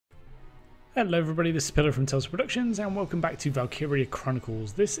Hello everybody, this is Pillar from Tales Productions and welcome back to Valkyria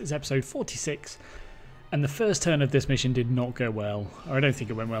Chronicles. This is episode 46 and the first turn of this mission did not go well. Or I don't think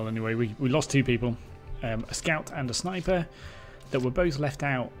it went well anyway. We lost two people, a scout and a sniper that were both left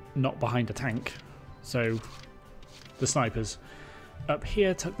out, not behind a tank. So the snipers up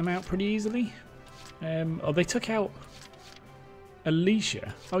here took them out pretty easily. Oh, they took out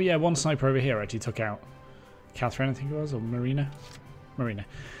Alicia. Oh yeah, one sniper over here actually took out Catherine, I think it was, or Marina.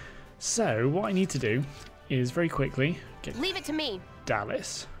 So what I need to do is very quickly leave it to me.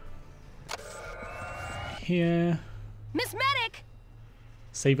 Dallas here. Miss Medic!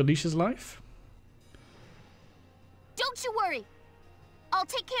 Save Alicia's life. Don't you worry. I'll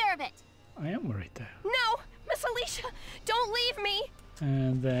take care of it. I am worried though. No, Miss Alicia, don't leave me.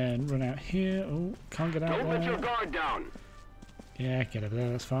 And then run out here. Oh, can't get out Don't there. let your guard down. Yeah, get over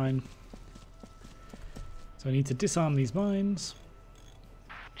there, that's fine. So I need to disarm these mines.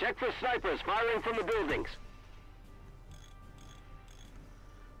 Check for snipers firing from the buildings.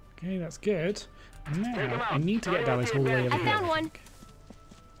 Okay, that's good. Now I need to get Dallas all the way over here.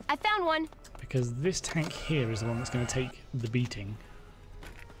 I found one. Because this tank here is the one that's going to take the beating.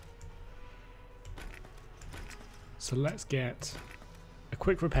 So let's get a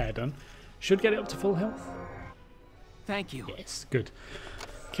quick repair done. Should get it up to full health. Thank you. Yes, good.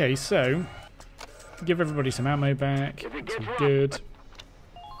 Okay, so give everybody some ammo back. Some good.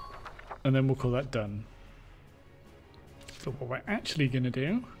 And then we'll call that done. But what we're actually going to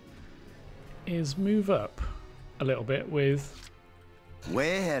do is move up a little bit with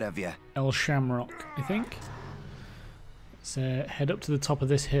way ahead of you. El Shamrock, I think. Let's head up to the top of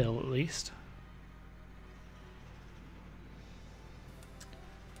this hill at least.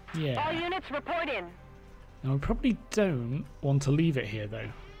 Yeah. All units report in. Now I probably don't want to leave it here though,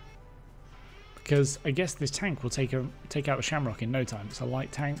 because I guess this tank will take out the Shamrock in no time. It's a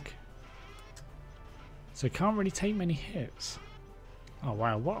light tank. So it can't really take many hits. Oh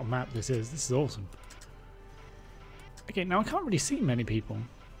wow, what a map this is. This is awesome. Okay, now I can't really see many people.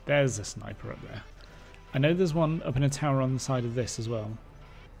 There's a sniper up there. I know there's one up in a tower on the side of this as well.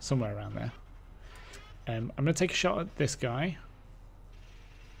 Somewhere around there. I'm going to take a shot at this guy.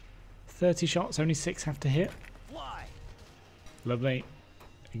 30 shots, only 6 have to hit. Fly. Lovely.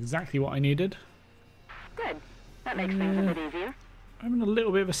 Exactly what I needed. Good. That makes things a bit easier. I'm having a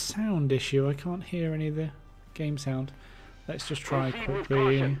little bit of a sound issue. I can't hear any of the game sound. Let's just try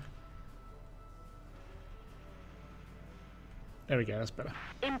quickly. There we go, that's better.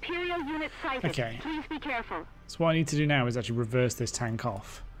 Imperial unit sighted. Okay. Please be careful. So what I need to do now is actually reverse this tank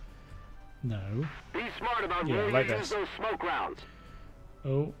off. No. Be smart about Yeah, where like you this. use those smoke rounds.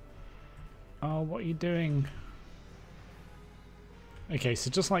 Oh. Oh, what are you doing? Okay,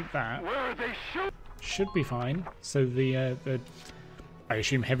 so just like that. Where are they shooting? Should be fine. So the I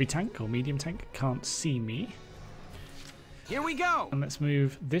assume heavy tank or medium tank can't see me. Here we go. And let's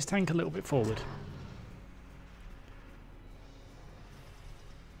move this tank a little bit forward.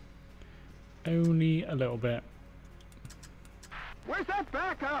 Only a little bit. Where's that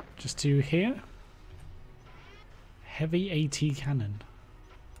backup? Just to here. Heavy AT cannon.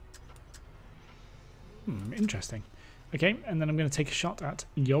 Interesting. Okay, and then I'm going to take a shot at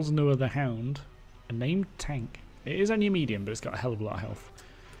Yosnua the Hound. A named tank. It is only a medium, but it's got a hell of a lot of health.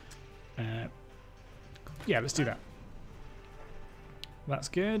 Yeah, let's do that. That's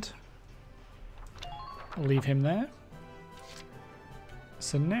good. I'll leave him there.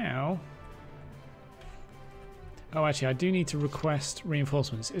 So now... Oh, actually, I do need to request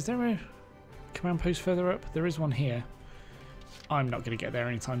reinforcements. Is there a command post further up? There is one here. I'm not going to get there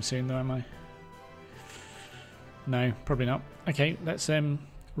anytime soon, though, am I? No, probably not. Okay, let's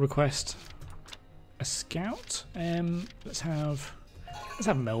request a scout. Let's have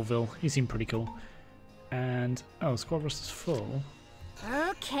Melville. He seemed pretty cool. And oh, squad roster's full.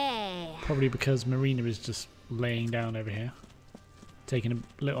 Okay. Probably because Marina is just laying down over here, taking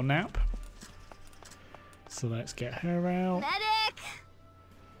a little nap. So let's get her out. Medic!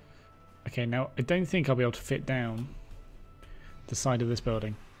 Okay, now I don't think I'll be able to fit down the side of this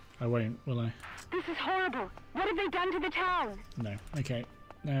building. I won't, will I? This is horrible. What have they done to the town? No. Okay.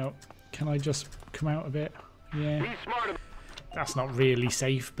 Now, can I just come out a bit? Yeah. Be smart. That's not really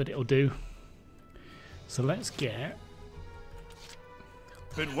safe, but it'll do. So let's get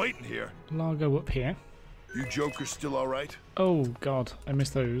Been waiting here. Largo up here. You jokers still alright? Oh god, I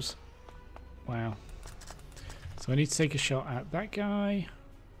missed those. Wow. So I need to take a shot at that guy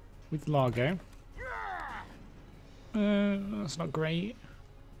with Largo. That's not great.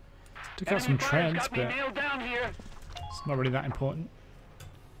 Took out some treads, but it's not really that important.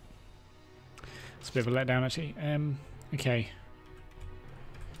 It's a bit of a letdown, actually. Okay.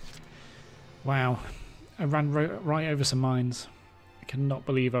 Wow. I ran right over some mines. I cannot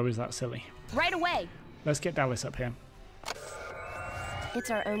believe I was that silly. Right away. Let's get Dallas up here. It's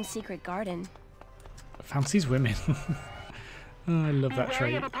our own secret garden. Fancies women. Oh, I love Be that wary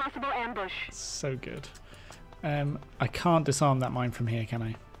trait. of a possible ambush. So good. I can't disarm that mine from here, can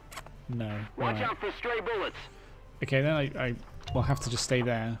I? No. Watch Right. out for stray bullets. Okay, then I will have to just stay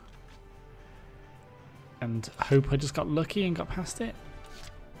there. And hope I just got lucky and got past it.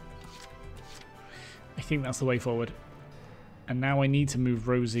 I think that's the way forward. And now I need to move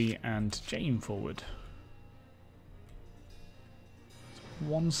Rosie and Jane forward.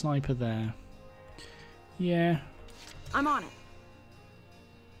 One sniper there. Yeah. I'm on it.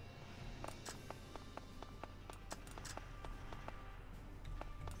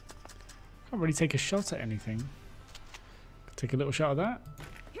 Can't really take a shot at anything. Take a little shot of that.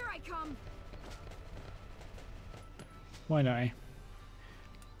 Here I come. Why not, eh?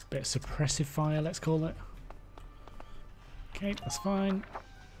 Bit of suppressive fire, let's call it. Okay, that's fine.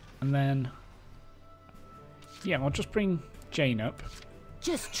 And then... yeah, I'll just bring Jane up.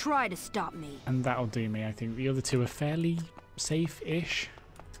 Just try to stop me. And that'll do me, I think. The other two are fairly safe-ish.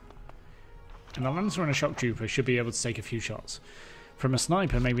 And a Lancer and a Shock Trooper should be able to take a few shots. From a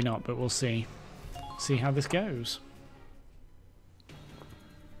sniper, maybe not, but we'll see. See how this goes.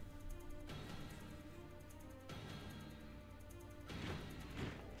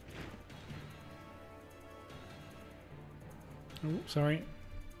 Oh, sorry.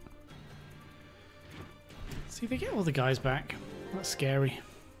 See, they get all the guys back. That's scary.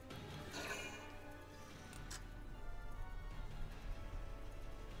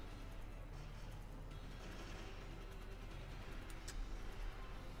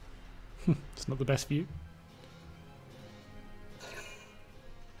 It's not the best view.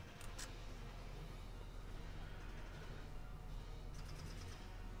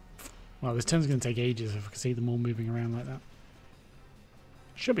 Well, this turn's going to take ages if I can see them all moving around like that.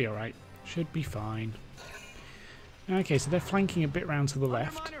 Should be alright. Should be fine. Okay, so they're flanking a bit round to the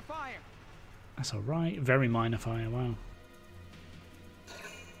left. Minor fire. That's alright. Very minor fire, wow.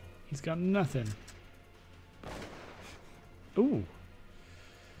 He's got nothing. Ooh.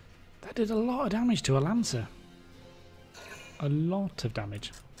 That did a lot of damage to a Lancer. A lot of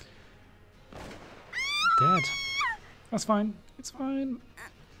damage. Dead. That's fine. It's fine.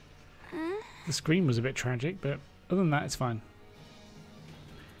 The scream was a bit tragic, but other than that, it's fine.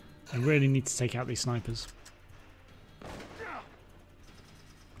 I really need to take out these snipers.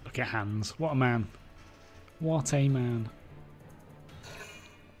 Look at Hans. What a man. What a man.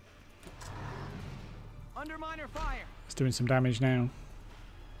 Under minor fire. It's doing some damage now.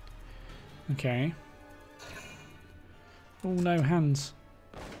 Okay. Oh no, Hans.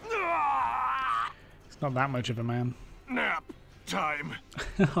 It's not that much of a man. Nap time.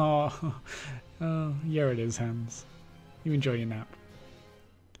 Oh, yeah, it is, Hans. You enjoy your nap.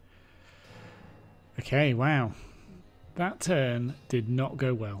 Okay, wow. That turn did not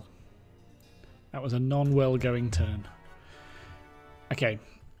go well. That was a non-well going turn. Okay.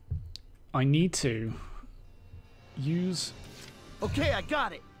 I need to use Okay, I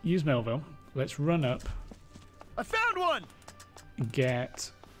got it. Melville. Let's run up I found one. and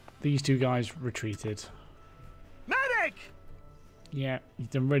get these two guys retreated. Medic. Yeah, you've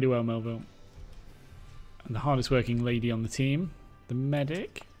done really well, Melville. And the hardest working lady on the team, the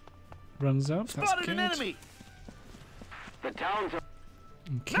medic, runs up. That's Spotted good. an enemy. The towns are...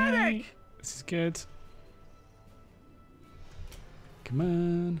 Okay, Medic! this is good. Come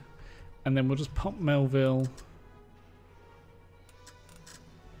on. And then we'll just pop Melville.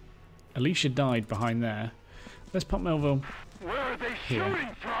 Alicia died behind there. Let's pop Melville Where are they here.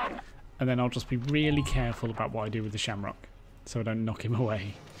 shooting from? And then I'll just be really careful about what I do with the Shamrock, so I don't knock him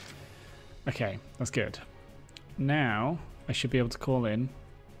away. Okay, that's good. Now, I should be able to call in.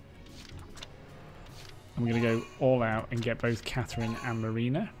 I'm going to go all out and get both Catherine and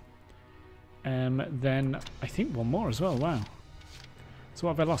Marina. Then, I think one more as well, wow. So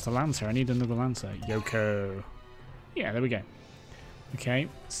what have I lost? A Lancer. I need another Lancer. Yoko. Yeah, there we go. Okay,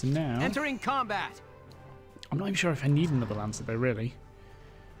 so now... Entering combat. I'm not even sure if I need another Lancer though, really.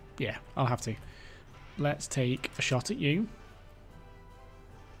 Yeah, I'll have to. Let's take a shot at you.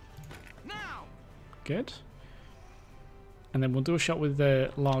 Now. Good. And then we'll do a shot with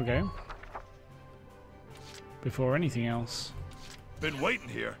the Largo. Before anything else. Been waiting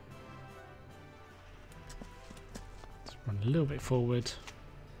here. Let's run a little bit forward.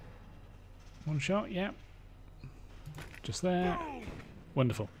 One shot, yeah. Just there.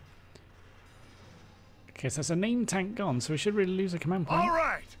 Wonderful. Okay, so that's a name tank gone, so we should really lose a command point. All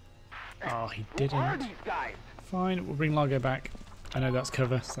right. Oh, he Who are didn't. these guys? Fine, we'll bring Largo back. I know that's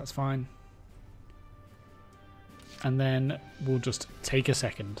cover, so that's fine. And then we'll just take a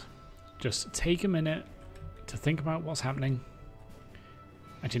second. Just take a minute to think about what's happening.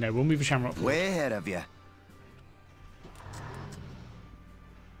 Actually, no, we'll move the shamrock forward. Way ahead of you.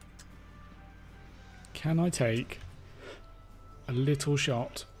 Can I take a little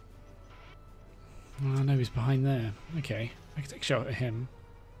shot? Oh, no, he's behind there. Okay, I can take a shot at him.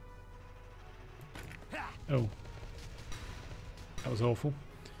 Oh. That was awful.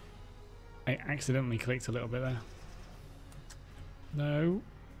 I accidentally clicked a little bit there. No.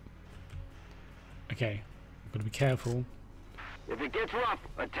 Okay, I've got to be careful. If it gets rough,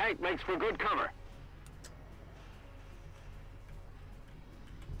 a tank makes for good cover.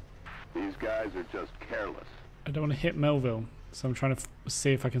 These guys are just careless. I don't want to hit Melville, so I'm trying to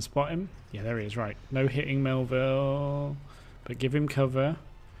see if I can spot him. Yeah, there he is, right. No hitting Melville, but give him cover.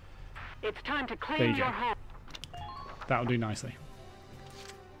 It's time to There claim you your go. home. That'll do nicely.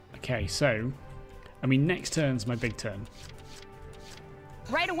 Okay, so, I mean, next turn's my big turn,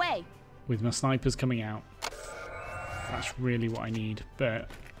 Right away. with my snipers coming out. That's really what I need, but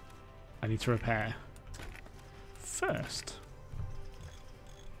I need to repair first.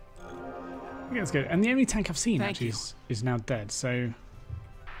 Okay, that's good. And the only tank I've seen Thank actually you. is now dead, so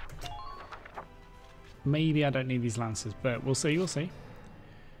maybe I don't need these lancers, but we'll see, we'll see.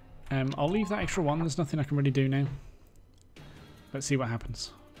 I'll leave that extra one. There's nothing I can really do now. Let's see what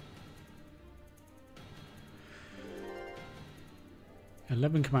happens.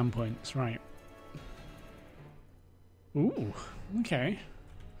 11 command points, right. Ooh, okay.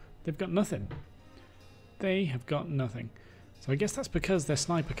 They've got nothing. They have got nothing. So I guess that's because their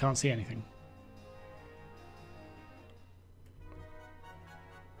sniper can't see anything.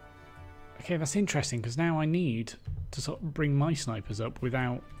 Okay, that's interesting, because now I need to sort of bring my snipers up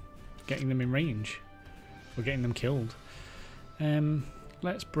without getting them in range. Or getting them killed.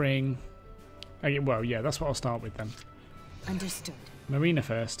 Let's bring... Okay, well, yeah, that's what I'll start with then. Understood. Marina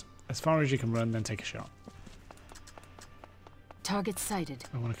first. As far as you can run, then take a shot. Target sighted.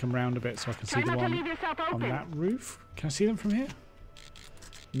 I want to come round a bit so I can Try see the not to one leave yourself on open. that roof. Can I see them from here?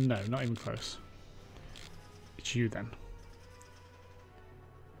 No, not even close. It's you then.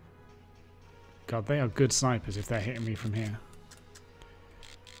 God, they are good snipers if they're hitting me from here.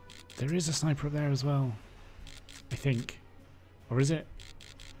 There is a sniper up there as well, I think. Or is it?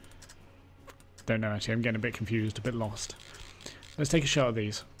 Don't know actually, I'm getting a bit confused, a bit lost. Let's take a shot of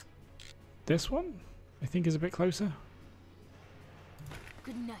these. This one, I think, is a bit closer.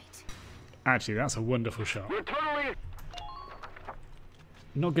 Good night. Actually, that's a wonderful shot. We're totally...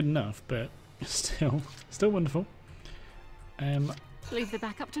 Not good enough, but still wonderful. Leave the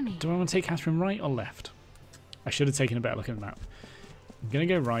back up to me. Do I want to take Catherine right or left? I should have taken a better look at the map. I'm going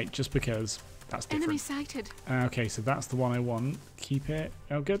to go right just because that's different. Enemy sighted. Okay, so that's the one I want. Keep it.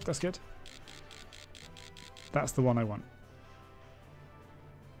 Oh, good. That's good. That's the one I want.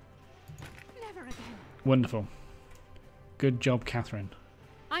 Never again. Wonderful. Good job, Catherine.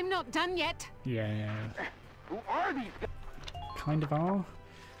 I'm not done yet. Yeah, Who are these guys? kind of are.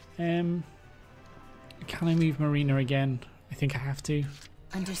 Can I move Marina again? I think I have to.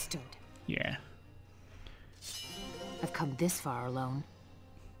 Understood. Yeah. I've come this far alone.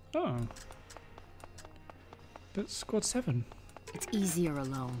 Oh. But Squad 7. It's easier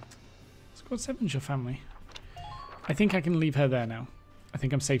alone. Squad 7's your family. I think I can leave her there now. I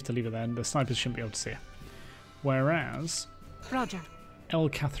think I'm safe to leave her there, and the snipers shouldn't be able to see her. Whereas Roger. El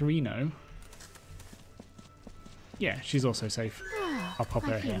Catharino, yeah, she's also safe. I'll pop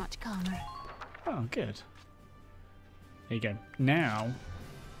her I feel here. much calmer. Oh, good. There you go. Now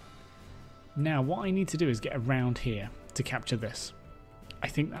what I need to do is get around here to capture this. I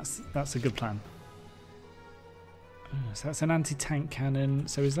think that's a good plan. So that's an anti-tank cannon.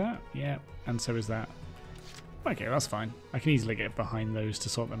 So is that? Yeah, and so is that. Okay, that's fine. I can easily get behind those to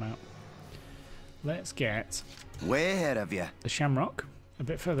sort them out. Let's get Way ahead of you. the Shamrock a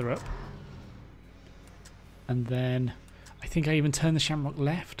bit further up. And then I think I even turn the Shamrock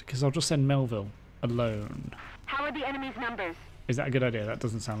left because I'll just send Melville alone. How are the enemy's numbers? Is that a good idea? That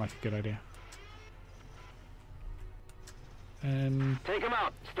doesn't sound like a good idea. Take them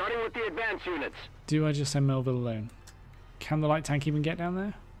out, starting with the advanced units. Do I just send Melville alone? Can the light tank even get down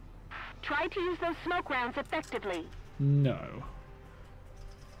there? Try to use those smoke rounds effectively. No.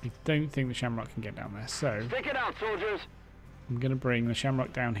 I don't think the Shamrock can get down there, so Stick it out, soldiers. I'm going to bring the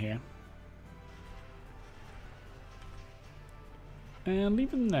Shamrock down here. And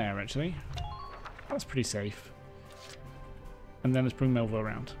leave them there, actually. That's pretty safe. And then let's bring Melville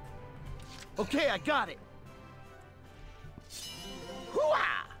around. Okay, I got it.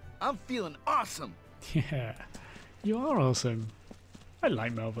 Hoo-ah! I'm feeling awesome. Yeah, you are awesome. I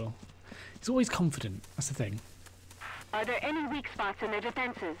like Melville. He's always confident, that's the thing. Are there any weak spots in their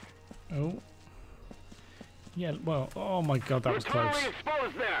defenses? Oh. Yeah, well, oh my god, that We're was close. totally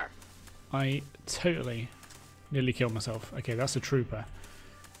exposed there. I totally nearly killed myself. Okay, that's a trooper.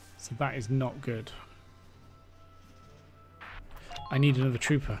 So that is not good. I need another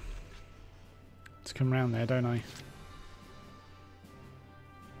trooper to come round there, don't I?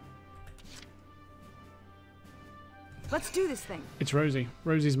 Let's do this thing. It's Rosie.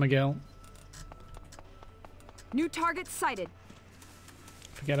 Rosie's my girl. New target sighted.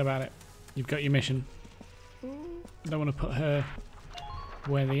 Forget about it. You've got your mission. I don't want to put her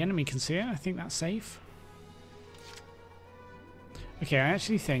where the enemy can see her. I think that's safe. Okay, I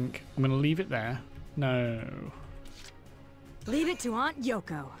actually think I'm going to leave it there. No. Leave it to Aunt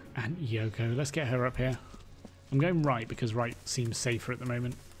Yoko. Aunt Yoko. Let's get her up here. I'm going right because right seems safer at the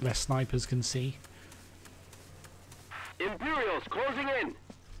moment. Less snipers can see. Imperials closing in.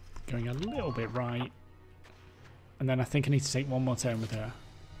 Going a little bit right. And then I think I need to take one more turn with her.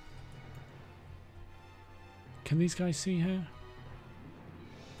 Can these guys see her?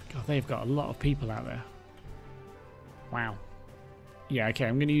 God, they've got a lot of people out there. Wow. Yeah, okay,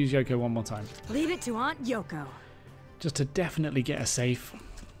 I'm going to use Yoko one more time. Leave it to Aunt Yoko. Just to definitely get her safe.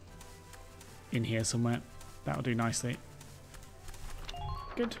 In here somewhere. That'll do nicely.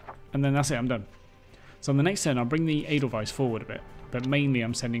 Good. And then that's it, I'm done. So on the next turn, I'll bring the Edelweiss forward a bit. But mainly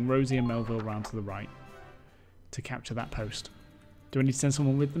I'm sending Rosie and Melville around to the right. To capture that post. Do I need to send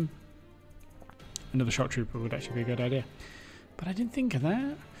someone with them? Another shock trooper would actually be a good idea. But I didn't think of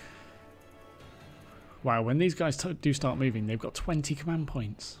that. Wow, when these guys do start moving, they've got 20 command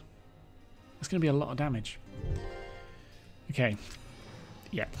points. That's going to be a lot of damage. Okay.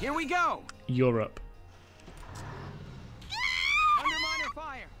 Yeah. Here we go. You're up. Under minor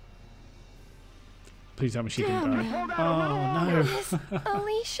fire. Please tell me she didn't Damn. die. Oh, no. Miss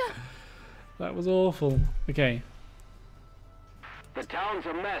Alicia. That was awful. Okay. The town's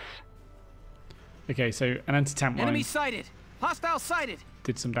a mess. Okay, so an anti-tank mine Enemy sighted. Hostile sighted.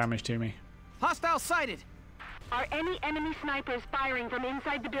 did some damage to me. Hostile sighted. Are any enemy snipers firing from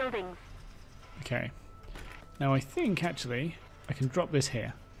inside the buildings? Okay. Now I think, actually, I can drop this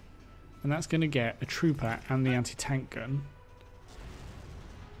here. And that's going to get a trooper and the anti-tank gun.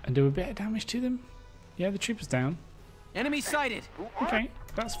 And do a bit of damage to them. Yeah, the trooper's down. Enemy sighted. Okay,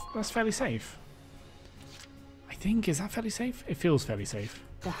 that's fairly safe. I think, is that fairly safe? It feels fairly safe.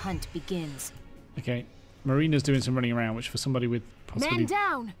 The hunt begins. Okay, Marina's doing some running around, which for somebody with possibly Man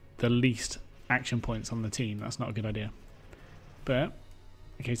down. the least action points on the team, that's not a good idea. But,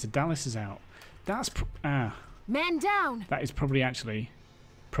 okay, so Dallas is out. That's, Man down. that is probably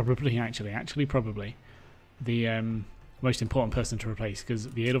the most important person to replace, because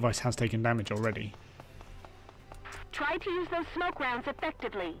the Edelweiss has taken damage already. Try to use those smoke rounds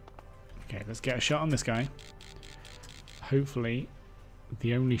effectively. Okay, let's get a shot on this guy. Hopefully,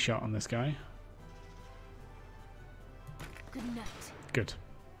 the only shot on this guy. Good night. Good.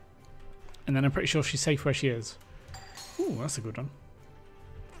 And then I'm pretty sure she's safe where she is. Ooh, that's a good one.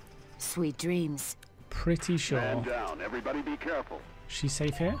 Sweet dreams. Pretty sure Man down. Everybody be careful. she's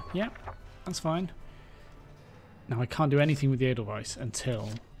safe here. Yep, that's fine. Now I can't do anything with the Edelweiss until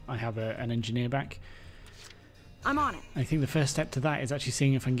I have an engineer back. I'm on it. I think the first step to that is actually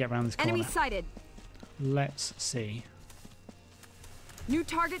seeing if I can get around this corner. Enemy sighted. Let's see. New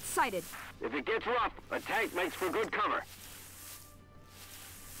target sighted. If it gets rough, a tank makes for good cover.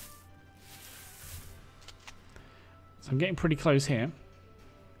 So I'm getting pretty close here.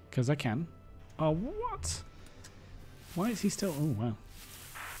 Because I can. Oh, what? Why is he still... Oh, wow.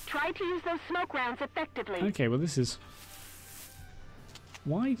 Try to use those smoke rounds effectively. Okay, well this is...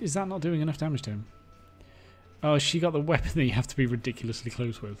 Why is that not doing enough damage to him? Oh, she got the weapon that you have to be ridiculously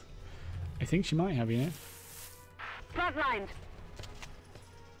close with. I think she might have, you know? Front lines.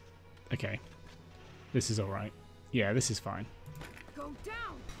 Okay. This is alright. Yeah, this is fine. Go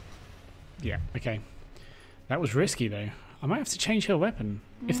down. Yeah, okay. That was risky, though. I might have to change her weapon,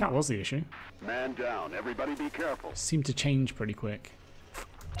 if that was the issue. Man down. Everybody be careful. Seemed to change pretty quick.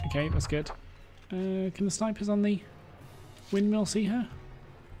 Okay, that's good. Can the snipers on the windmill see her?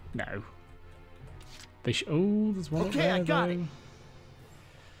 No. They oh, there's one up Okay, there, I got though. it.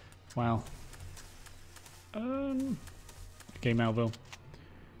 Wow. Okay, Melville.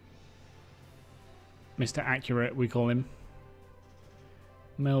 Mr. Accurate, we call him.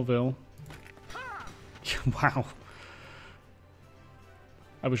 Melville. Wow.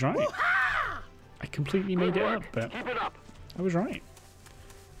 I was right. I completely made it up, but Keep it up. I was right.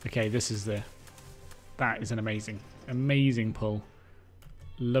 Okay, this is the... That is an amazing pull.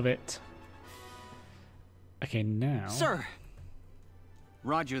 Love it. Okay, now... Sir.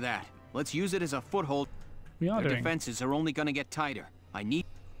 Roger that. Let's use it as a foothold. We are Their doing defenses are only gonna get tighter. I need...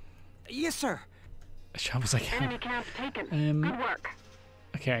 Yes, sir. as sharp as I can. Enemy camp taken. Good work.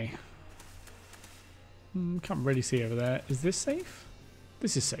 Okay. Can't really see over there. Is this safe?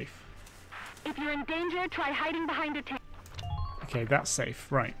 This is safe. If you're in danger, try hiding behind a tank. Okay, that's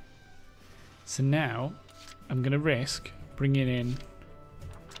safe. Right. So now I'm going to risk bringing in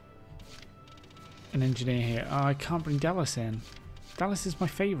an engineer here. Oh, I can't bring Dallas in. Dallas is my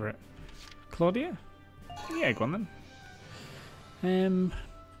favourite. Claudia? Yeah, go on then.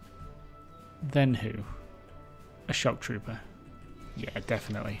 Then who? A shock trooper. Yeah,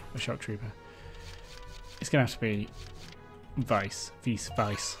 definitely a shock trooper. It's going to have to be Vice.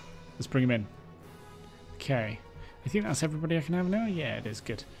 Let's bring him in. Okay. I think that's everybody I can have now. Yeah, it is.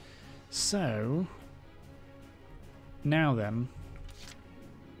 Good. So, now then.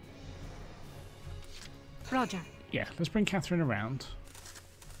 Roger. Yeah, let's bring Catherine around.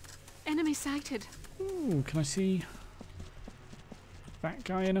 Enemy sighted. Ooh, can I see that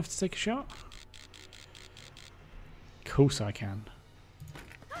guy enough to take a shot? Of course I can.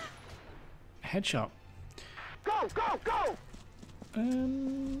 Headshot. Go, go, go!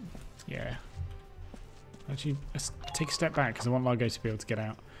 Yeah. Actually, let's take a step back because I want Largo to be able to get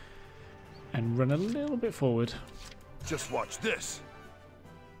out. And run a little bit forward. Just watch this.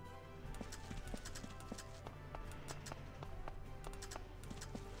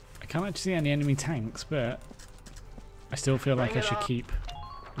 I can't actually see any enemy tanks, but I still feel like I should keep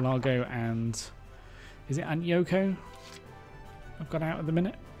Largo and... Is it Aunt Yoko I've got out at the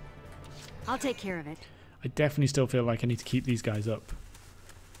minute? I'll take care of it. I definitely still feel like I need to keep these guys up.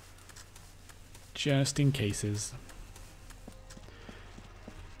 Just in cases.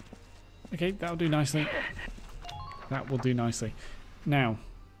 Okay, that'll do nicely. That will do nicely. Now.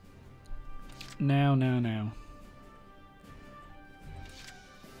 Now.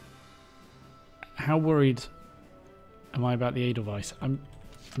 How worried am I about the Edelweiss? I'm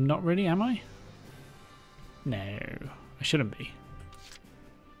not really, am I? No, I shouldn't be.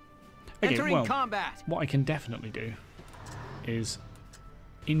 Okay, Entering well, combat. what I can definitely do is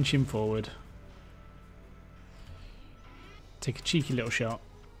inch him forward. Take a cheeky little shot.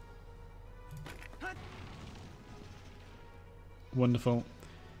 Wonderful.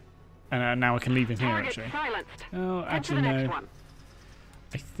 And now I can leave him here, Target actually. silenced. Oh, Head to actually, the next no. one.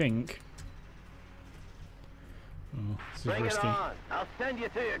 I think... Oh, this is Bring risky. it on. I'll send you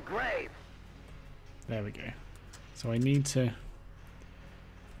to your grave. There we go. So I need to...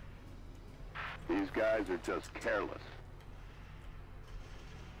 These guys are just careless.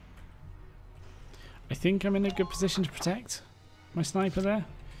 I think I'm in a good position to protect my sniper there.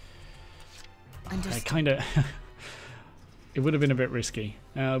 I kind of... It would have been a bit risky.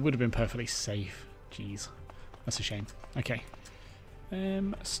 It would have been perfectly safe. Jeez. That's a shame. Okay.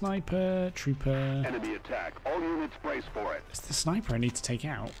 Sniper, trooper... Enemy attack. All units brace for it. It's the sniper I need to take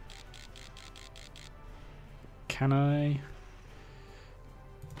out. Can I?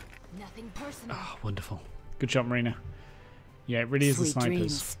 Nothing personal. Oh, wonderful. Good shot, Marina. Yeah, it really is the Sweet snipers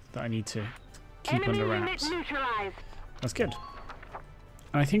dreams. that I need to keep Enemy under unit wraps. neutralized. That's good.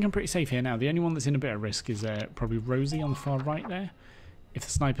 And I think I'm pretty safe here now. The only one that's in a bit of risk is probably Rosie on the far right there. If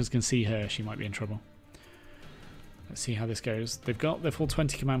the snipers can see her, she might be in trouble. Let's see how this goes. They've got their full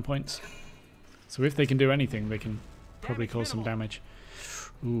 20 command points. So if they can do anything, they can probably cause some damage.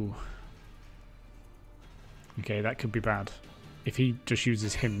 Ooh. Okay, that could be bad. If he just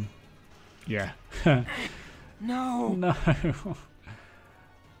uses him. Yeah. No. No.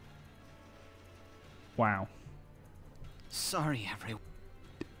 Wow. Sorry, everyone.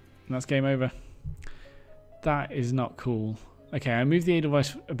 That's game over. That is not cool. Okay, I moved the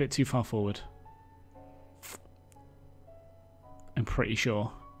Edelweiss a bit too far forward. I'm pretty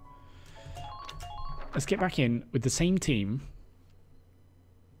sure. Let's get back in with the same team.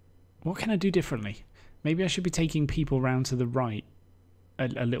 What can I do differently? Maybe I should be taking people round to the right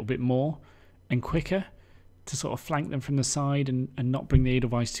a little bit more and quicker to sort of flank them from the side and not bring the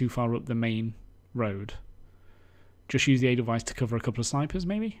Edelweiss too far up the main road. Just use the Edelweiss to cover a couple of snipers,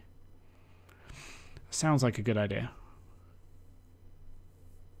 maybe? Sounds like a good idea.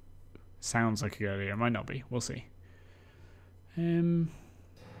 Sounds like a good idea. It might not be. We'll see. This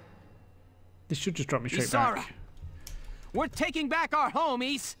should just drop me straight Isara, back. we're taking back our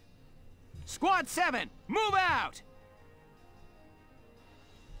homies. Squad 7, move out.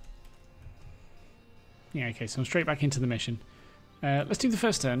 Yeah, okay, so I'm straight back into the mission. Let's do the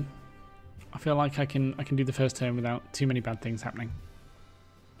first turn. I feel like I can do the first turn without too many bad things happening.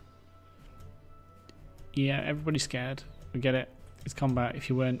 Yeah, everybody's scared. We get it. It's combat. If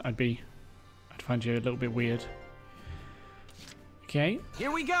you weren't, I'd find you a little bit weird. Okay.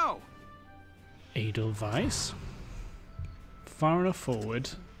 Here we go. Edelweiss. Far enough forward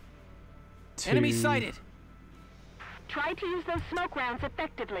to... Enemy sighted! Try to use those smoke rounds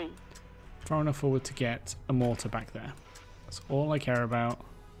effectively. Far enough forward to get a mortar back there. That's all I care about.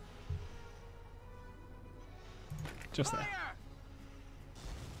 Just there.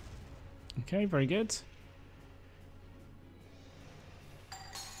 Okay, very good.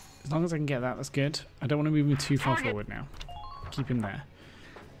 As long as I can get that, that's good. I don't want to move him too far forward now. Keep him there.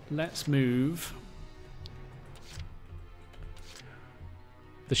 Let's move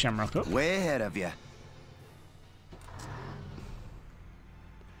the Shamrock up. Way ahead of you.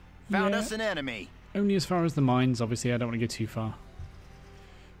 Found Yeah. us an enemy. Only as far as the mines, obviously. I don't want to go too far.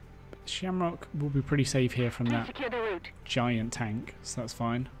 But Shamrock will be pretty safe here from Please that secure the route. giant tank, so that's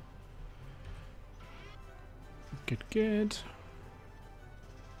fine. Good, good.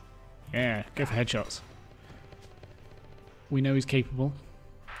 Yeah, go for headshots. We know he's capable.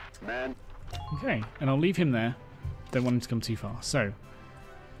 Man, Okay, and I'll leave him there. Don't want him to come too far. So,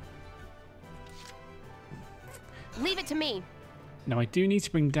 Leave it to me. now I do need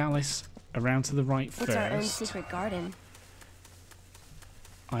to bring Dallas around to the right It's our own first. secret garden.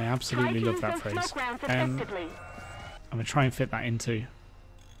 I Try absolutely to love use that those phrase. smoke rounds I'm effectively. going to try and fit that into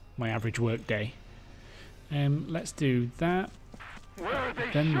my average work day. Let's do that, where are they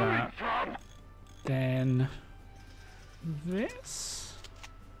then shooting that, from? then this,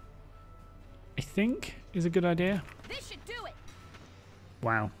 I think, is a good idea. This should do it.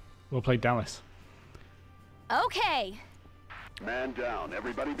 Wow, well played, Dallas. Okay. Man down.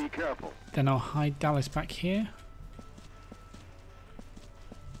 Everybody be careful. Then I'll hide Dallas back here.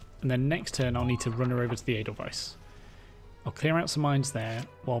 And then next turn I'll need to run her over to the Edelweiss. I'll clear out some mines there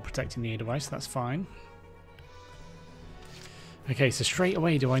while protecting the Edelweiss, that's fine. Okay, so straight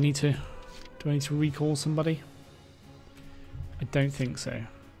away do I need to recall somebody? I don't think so.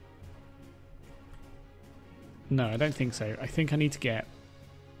 No, I don't think so. I think I need to get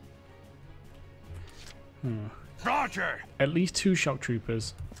Roger! at least 2 shock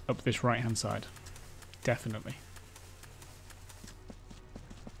troopers up this right hand side. Definitely.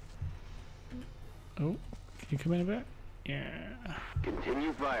 Oh, can you come in a bit? Yeah.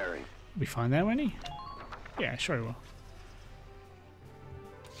 Continue firing. Be fine there, won't he? Yeah, sure he will.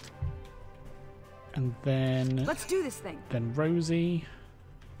 And then Let's do this thing. Rosie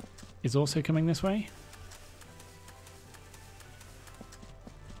is also coming this way.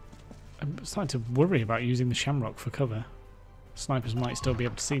 I'm starting to worry about using the Shamrock for cover. Snipers might still be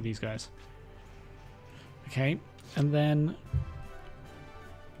able to see these guys. Okay, and then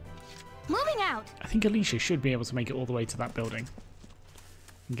Moving out. I think Alicia should be able to make it all the way to that building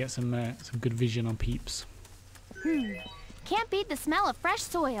and get some good vision on peeps. Can't beat the smell of fresh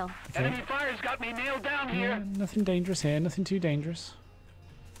soil. Okay. Enemy fire's got me nailed down Yeah, here. nothing dangerous here, nothing too dangerous.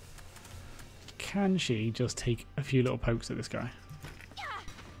 Can she just take a few little pokes at this guy?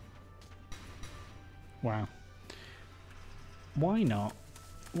 Wow. Why not?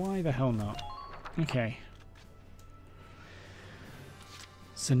 Why the hell not? Okay.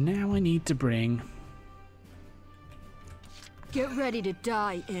 So now I need to bring, Get ready to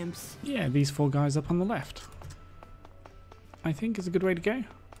die, imps. yeah, these 4 guys up on the left. I think is a good way to go.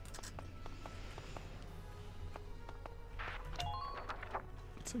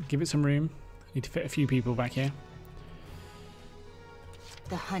 So give it some room. Need to fit a few people back here.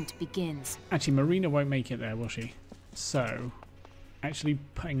 The hunt begins. Actually, Marina won't make it there, will she? So, actually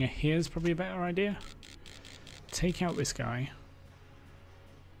putting her here is probably a better idea. Take out this guy,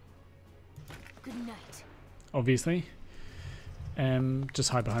 Good night. obviously. Just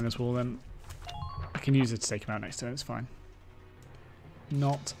hide behind this wall then. I can use it to take him out next turn, it's fine.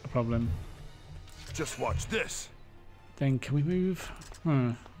 Not a problem. Just watch this. Then can we move?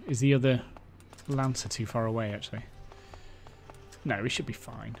 Is the other Lancer too far away, actually? No, we should be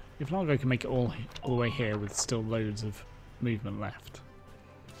fine. If Largo can make it all the way here with still loads of movement left,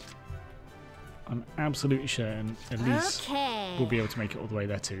 I'm absolutely certain at least Okay. we'll be able to make it all the way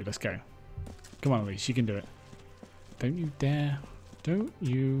there too. Let's go. Come on, Elise, you can do it. Don't you dare. Don't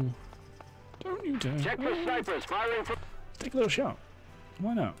you dare. Check for snipers firing from... Take a little shot.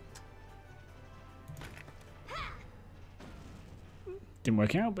 Why not? Didn't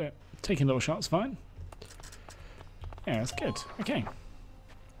work out, but taking little shots fine. Yeah, that's good. Okay.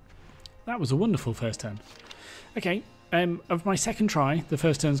 That was a wonderful first turn. Okay, of my second try, the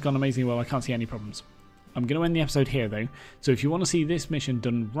first turn's gone amazingly well. I can't see any problems. I'm going to end the episode here, though. So if you want to see this mission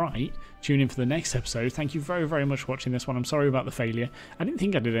done right, tune in for the next episode. Thank you very, very much for watching this one. I'm sorry about the failure. I didn't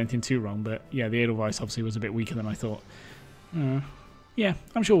think I did anything too wrong, but yeah, the Edelweiss obviously was a bit weaker than I thought. Yeah,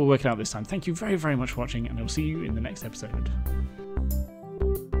 I'm sure we'll work it out this time. Thank you very, very much for watching, and I'll see you in the next episode.